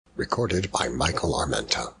recorded by Michael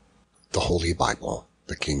Armenta. The Holy Bible,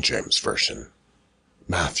 the King James Version.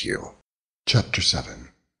 Matthew, chapter 7.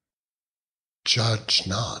 Judge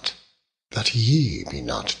not, that ye be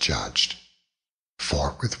not judged.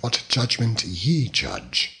 For with what judgment ye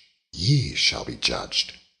judge, ye shall be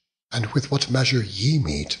judged. And with what measure ye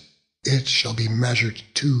mete, it shall be measured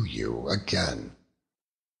to you again.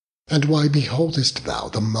 And why beholdest thou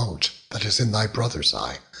the mote that is in thy brother's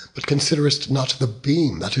eye, but considerest not the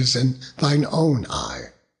beam that is in thine own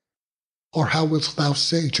eye? Or how wilt thou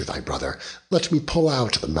say to thy brother, Let me pull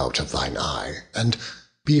out the mote of thine eye, and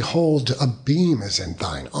behold, a beam is in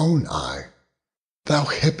thine own eye? Thou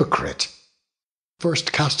hypocrite!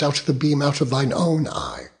 First cast out the beam out of thine own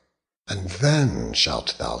eye, and then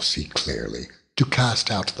shalt thou see clearly to cast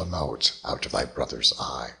out the mote out of thy brother's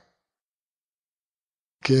eye.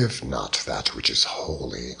 Give not that which is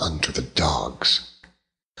holy unto the dogs,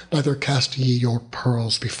 neither cast ye your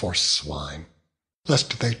pearls before swine,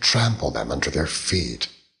 lest they trample them under their feet,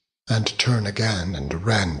 and turn again and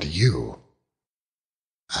rend you.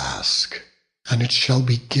 Ask, and it shall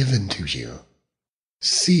be given to you.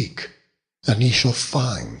 Seek, and ye shall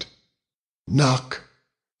find. Knock,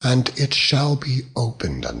 and it shall be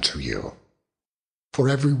opened unto you. For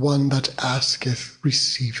every one that asketh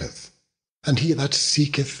receiveth, and he that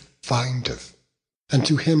seeketh findeth, and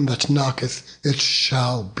to him that knocketh it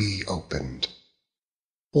shall be opened.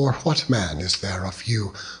 Or what man is there of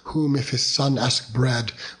you, whom if his son ask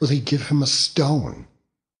bread, will he give him a stone?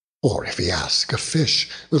 Or if he ask a fish,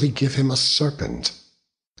 will he give him a serpent?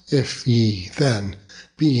 If ye then,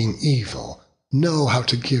 being evil, know how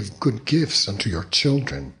to give good gifts unto your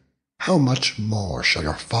children, how much more shall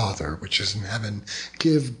your Father which is in heaven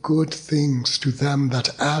give good things to them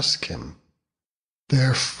that ask him?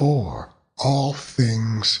 Therefore all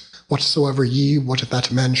things, whatsoever ye would that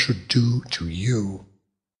men should do to you,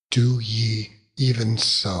 do ye even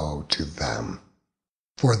so to them.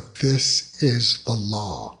 For this is the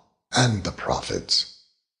law and the prophets.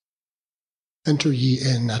 Enter ye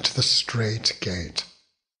in at the strait gate,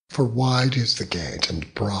 for wide is the gate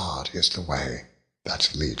and broad is the way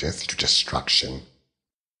that leadeth to destruction,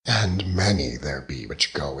 and many there be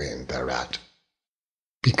which go in thereat.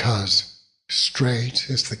 Because strait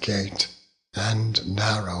is the gate, and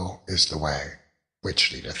narrow is the way,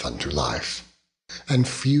 which leadeth unto life, and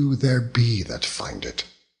few there be that find it.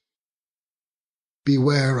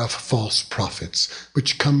 Beware of false prophets,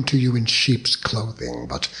 which come to you in sheep's clothing,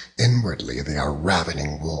 but inwardly they are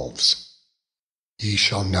ravening wolves. Ye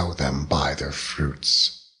shall know them by their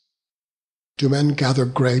fruits. Do men gather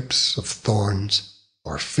grapes of thorns,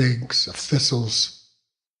 or figs of thistles?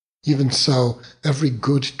 Even so, every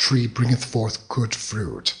good tree bringeth forth good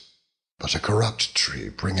fruit, but a corrupt tree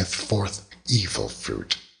bringeth forth evil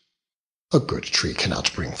fruit. A good tree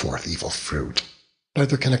cannot bring forth evil fruit,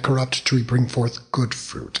 neither can a corrupt tree bring forth good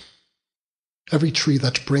fruit. Every tree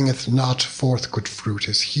that bringeth not forth good fruit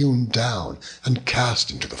is hewn down and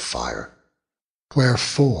cast into the fire.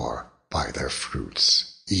 Wherefore by their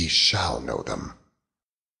fruits ye shall know them.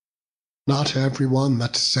 Not every one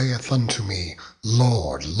that saith unto me,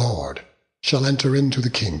 Lord, Lord, shall enter into the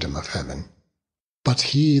kingdom of heaven,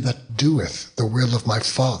 but he that doeth the will of my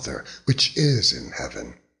Father which is in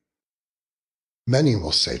heaven. Many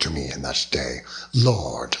will say to me in that day,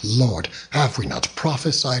 Lord, Lord, have we not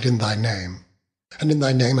prophesied in thy name, and in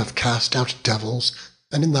thy name have cast out devils,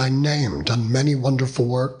 and in thy name done many wonderful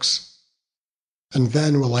works? And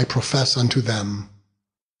then will I profess unto them,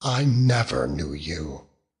 I never knew you.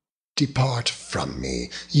 Depart from me,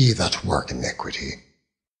 ye that work iniquity.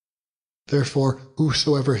 Therefore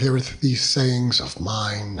whosoever heareth these sayings of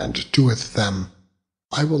mine, and doeth them,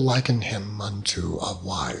 I will liken him unto a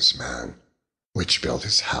wise man, which built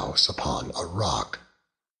his house upon a rock.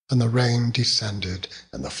 And the rain descended,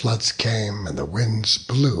 and the floods came, and the winds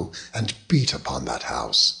blew, and beat upon that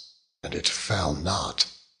house, and it fell not,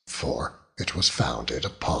 for it was founded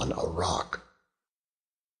upon a rock.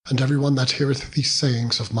 And every one that heareth these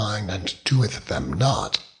sayings of mine, and doeth them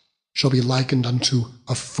not, shall be likened unto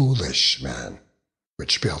a foolish man,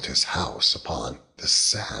 which built his house upon the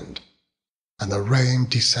sand. And the rain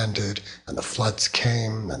descended, and the floods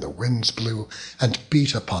came, and the winds blew, and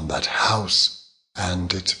beat upon that house,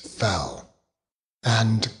 and it fell,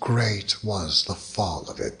 and great was the fall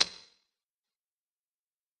of it.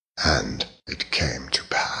 And it came to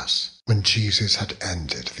pass, when Jesus had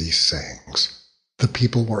ended these sayings, the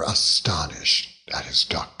people were astonished at his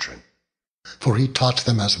doctrine, for he taught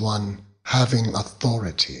them as one having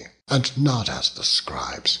authority, and not as the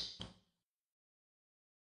scribes.